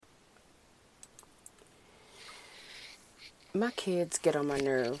My kids get on my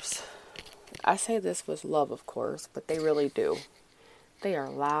nerves. I say this with love, of course, but they really do. They are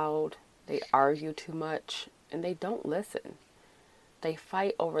loud, they argue too much, and they don't listen. They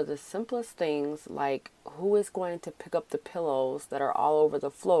fight over the simplest things like who is going to pick up the pillows that are all over the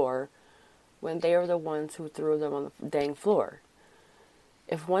floor when they are the ones who threw them on the dang floor.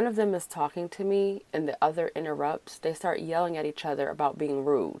 If one of them is talking to me and the other interrupts, they start yelling at each other about being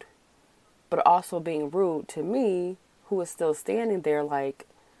rude, but also being rude to me, who is still standing there like,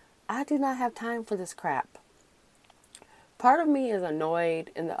 I do not have time for this crap. Part of me is annoyed,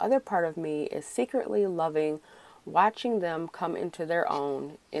 and the other part of me is secretly loving watching them come into their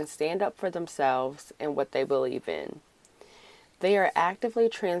own and stand up for themselves and what they believe in. They are actively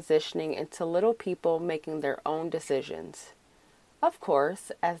transitioning into little people making their own decisions. Of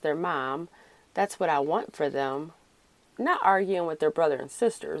course, as their mom, that's what I want for them. Not arguing with their brother and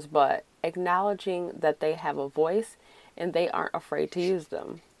sisters, but acknowledging that they have a voice and they aren't afraid to use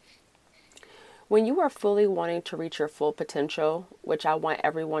them. When you are fully wanting to reach your full potential, which I want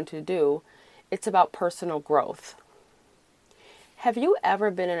everyone to do, it's about personal growth. Have you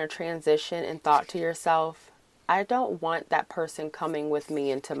ever been in a transition and thought to yourself, I don't want that person coming with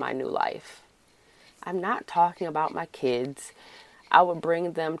me into my new life? I'm not talking about my kids. I would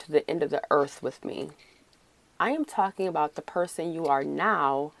bring them to the end of the earth with me. I am talking about the person you are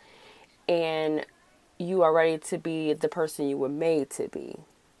now, and you are ready to be the person you were made to be.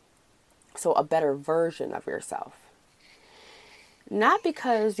 So a better version of yourself. Not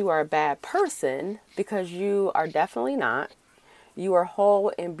because you are a bad person, because you are definitely not. You are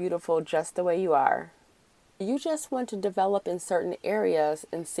whole and beautiful just the way you are. You just want to develop in certain areas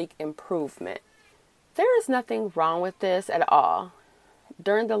and seek improvement. There is nothing wrong with this at all.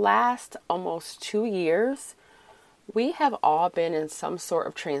 During the last almost 2 years, we have all been in some sort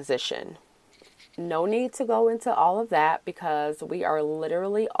of transition. No need to go into all of that because we are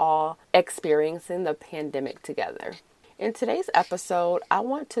literally all experiencing the pandemic together. In today's episode, I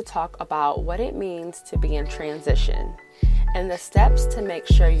want to talk about what it means to be in transition and the steps to make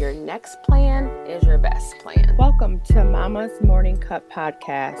sure your next plan is your best plan. Welcome to Mama's Morning Cup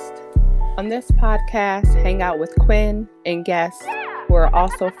podcast. On this podcast, hang out with Quinn and guests who are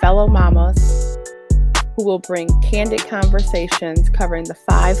also fellow mamas who will bring candid conversations covering the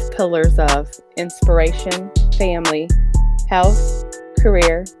 5 pillars of inspiration, family, health,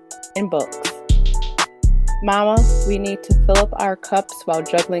 career, and books. Mama, we need to fill up our cups while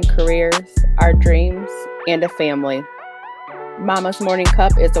juggling careers, our dreams, and a family. Mama's Morning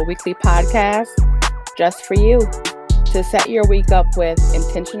Cup is a weekly podcast just for you to set your week up with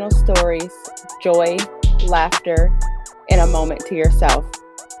intentional stories, joy, laughter, and a moment to yourself.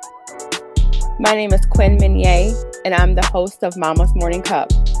 My name is Quinn Minier, and I'm the host of Mama's Morning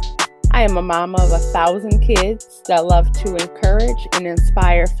Cup. I am a mama of 1,000 kids that love to encourage and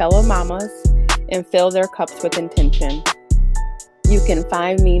inspire fellow mamas and fill their cups with intention. You can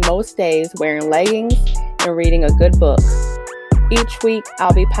find me most days wearing leggings and reading a good book. Each week,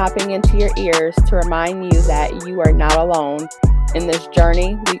 I'll be popping into your ears to remind you that you are not alone in this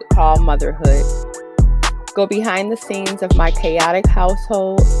journey we call motherhood. Go behind the scenes of my chaotic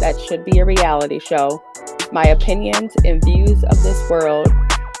household that should be a reality show, my opinions and views of this world,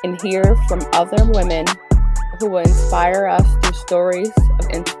 and hear from other women who will inspire us through stories of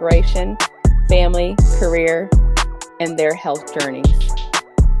inspiration, family, career, and their health journeys.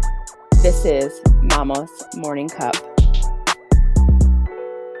 This is Mama's Morning Cup.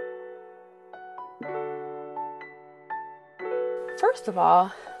 First of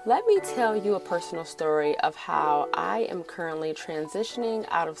all, let me tell you a personal story of how I am currently transitioning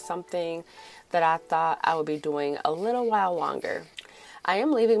out of something that I thought I would be doing a little while longer. I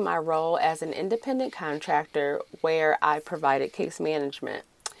am leaving my role as an independent contractor where I provided case management.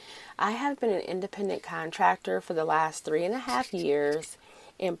 I have been an independent contractor for the last 3.5 years,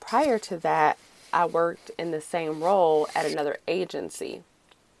 and prior to that, I worked in the same role at another agency.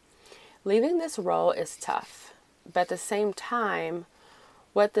 Leaving this role is tough, but at the same time,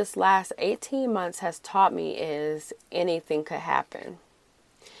 what this last 18 months has taught me is anything could happen.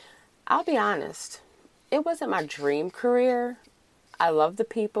 I'll be honest, it wasn't my dream career. I love the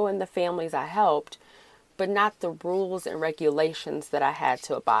people and the families I helped, but not the rules and regulations that I had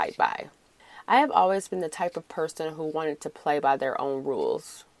to abide by. I have always been the type of person who wanted to play by their own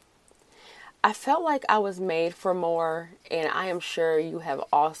rules. I felt like I was made for more, and I am sure you have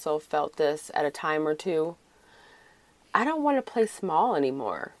also felt this at a time or two. I don't want to play small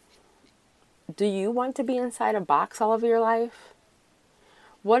anymore. Do you want to be inside a box all of your life?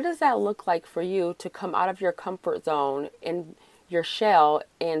 What does that look like for you to come out of your comfort zone and your shell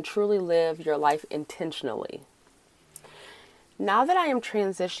and truly live your life intentionally? Now that I am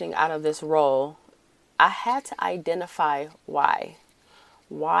transitioning out of this role, I had to identify why.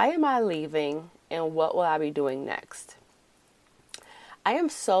 Why am I leaving and what will I be doing next? I am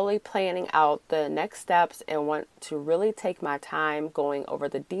slowly planning out the next steps and want to really take my time going over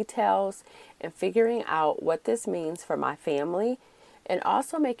the details and figuring out what this means for my family and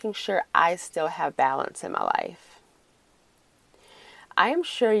also making sure I still have balance in my life. I am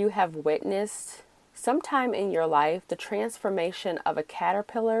sure you have witnessed sometime in your life the transformation of a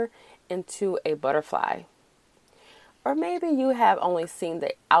caterpillar into a butterfly. Or maybe you have only seen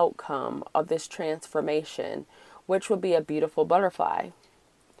the outcome of this transformation, which would be a beautiful butterfly.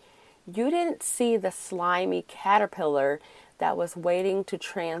 You didn't see the slimy caterpillar that was waiting to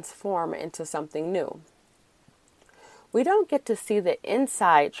transform into something new. We don't get to see the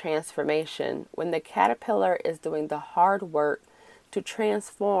inside transformation when the caterpillar is doing the hard work to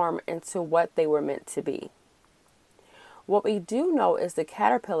transform into what they were meant to be. What we do know is the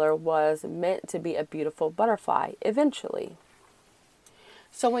caterpillar was meant to be a beautiful butterfly eventually.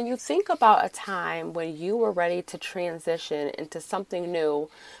 So when you think about a time when you were ready to transition into something new,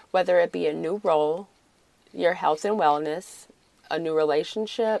 whether it be a new role, your health and wellness, a new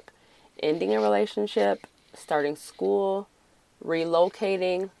relationship, ending a relationship, starting school,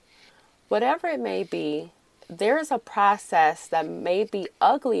 relocating, whatever it may be, there is a process that may be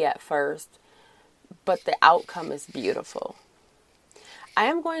ugly at first, but the outcome is beautiful. I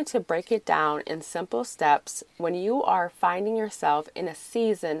am going to break it down in simple steps when you are finding yourself in a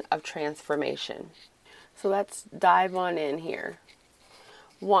season of transformation. So let's dive on in here.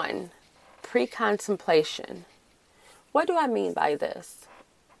 1. Pre-contemplation. What do I mean by this?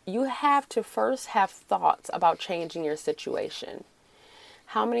 You have to first have thoughts about changing your situation.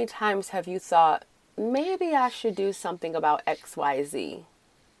 How many times have you thought, maybe I should do something about XYZ?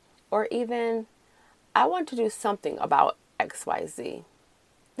 Or even, I want to do something about XYZ.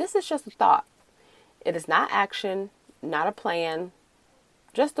 This is just a thought. It is not action, not a plan,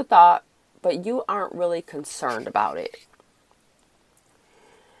 just a thought, but you aren't really concerned about it.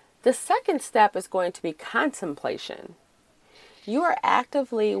 The second step is going to be contemplation. You are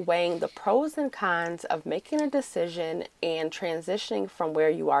actively weighing the pros and cons of making a decision and transitioning from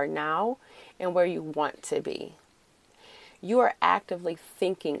where you are now and where you want to be. You are actively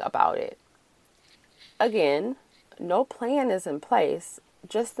thinking about it. Again, no plan is in place,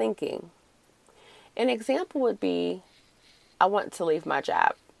 just thinking. An example would be, I want to leave my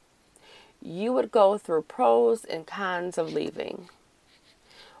job. You would go through pros and cons of leaving.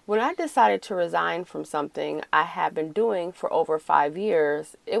 When I decided to resign from something I had been doing for over 5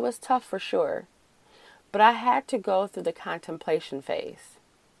 years, it was tough for sure. But I had to go through the contemplation phase.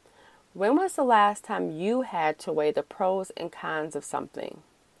 When was the last time you had to weigh the pros and cons of something?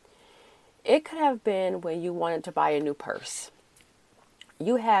 It could have been when you wanted to buy a new purse.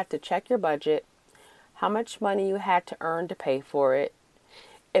 You had to check your budget, how much money you had to earn to pay for it,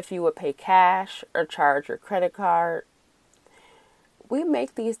 if you would pay cash or charge your credit card. We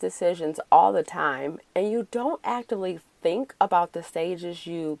make these decisions all the time, and you don't actively think about the stages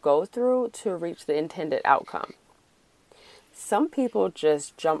you go through to reach the intended outcome. Some people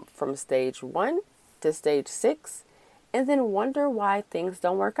just jump from stage 1 to stage 6 and then wonder why things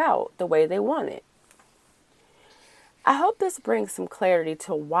don't work out the way they want it. I hope this brings some clarity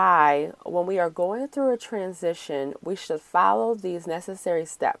to why, when we are going through a transition, we should follow these necessary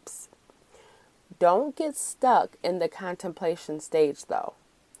steps. Don't get stuck in the contemplation stage, though.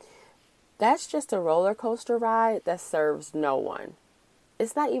 That's just a roller coaster ride that serves no one.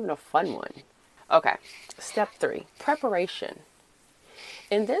 It's not even a fun one. Okay, step 3, preparation.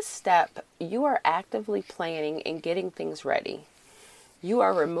 In this step, you are actively planning and getting things ready. You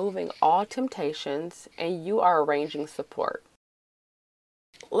are removing all temptations and you are arranging support.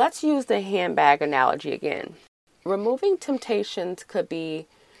 Let's use the handbag analogy again. Removing temptations could be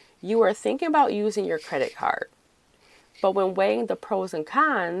you are thinking about using your credit card, but when weighing the pros and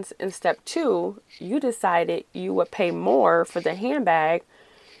cons in step 2, you decided you would pay more for the handbag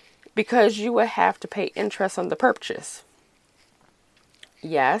because you would have to pay interest on the purchase.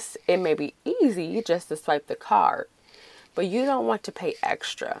 Yes, it may be easy just to swipe the card, but you don't want to pay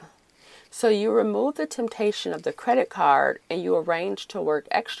extra. So you remove the temptation of the credit card and you arrange to work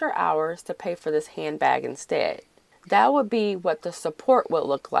extra hours to pay for this handbag instead. That would be what the support would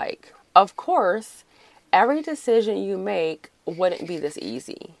look like. Of course, every decision you make wouldn't be this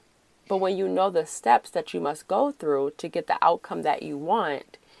easy. But when you know the steps that you must go through to get the outcome that you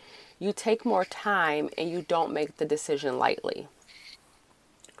want, you take more time and you don't make the decision lightly.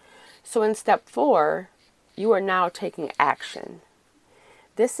 So in step 4, you are now taking action.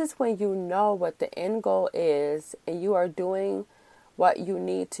 This is when you know what the end goal is and you are doing what you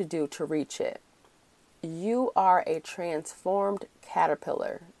need to do to reach it. You are a transformed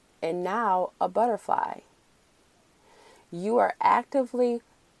caterpillar and now a butterfly. You are actively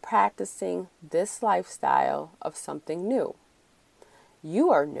practicing this lifestyle of something new.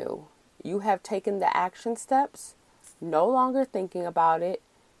 You are new. You have taken the action steps, no longer thinking about it,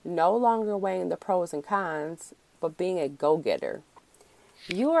 no longer weighing the pros and cons, but being a go-getter.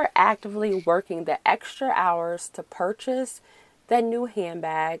 You are actively working the extra hours to purchase that new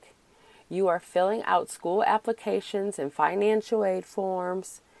handbag. You are filling out school applications and financial aid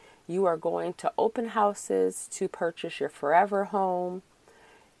forms. You are going to open houses to purchase your forever home.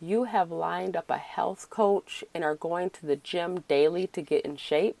 You have lined up a health coach and are going to the gym daily to get in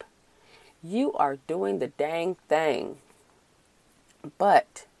shape. You are doing the dang thing.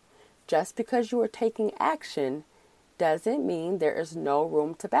 But just because you are taking action doesn't mean there is no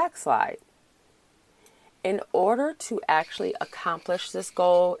room to backslide. In order to actually accomplish this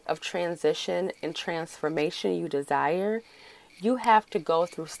goal of transition and transformation you desire, you have to go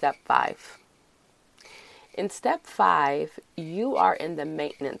through step 5. In step 5, you are in the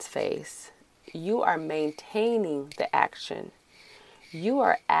maintenance phase. You are maintaining the action. You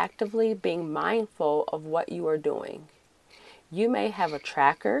are actively being mindful of what you are doing. You may have a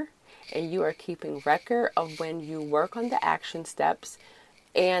tracker and you are keeping record of when you work on the action steps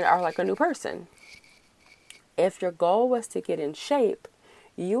and are like a new person. If your goal was to get in shape,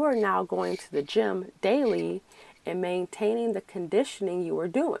 you are now going to the gym daily and maintaining the conditioning you are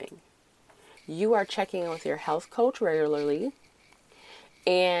doing. You are checking in with your health coach regularly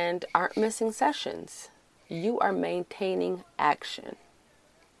and aren't missing sessions. You are maintaining action.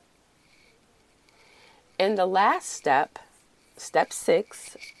 And the last step, step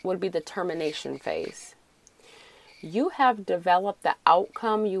 6, would be the termination phase. You have developed the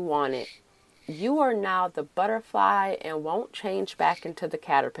outcome you wanted. You are now the butterfly and won't change back into the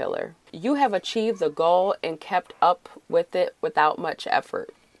caterpillar. You have achieved the goal and kept up with it without much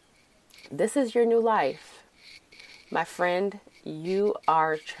effort. This is your new life. My friend, you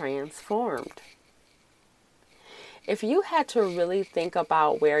are transformed. If you had to really think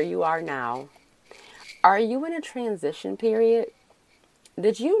about where you are now, are you in a transition period?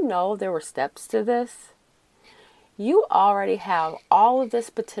 Did you know there were steps to this? You already have all of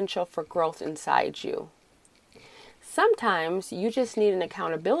this potential for growth inside you. Sometimes you just need an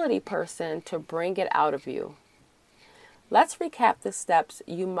accountability person to bring it out of you. Let's recap the steps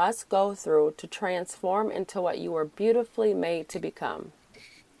you must go through to transform into what you were beautifully made to become.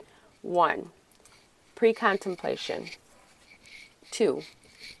 1. Pre-contemplation. 2.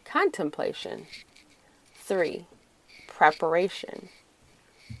 Contemplation. 3. Preparation.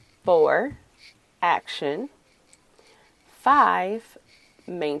 4. Action. 5.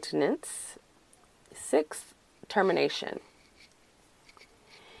 Maintenance. 6. Termination.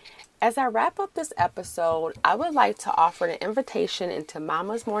 As I wrap up this episode, I would like to offer an invitation into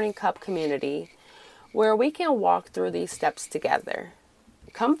Mama's Morning Cup community where we can walk through these steps together.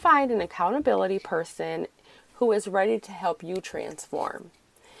 Come find an accountability person who is ready to help you transform.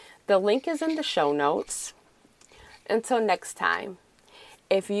 The link is in the show notes. Until next time,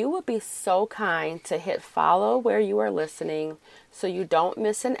 if you would be so kind to hit follow where you are listening so you don't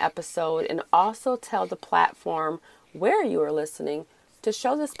miss an episode, and also tell the platform where you are listening to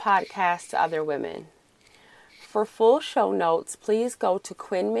show this podcast to other women. For full show notes, please go to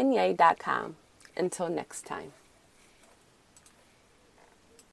quinminier.com. Until next time.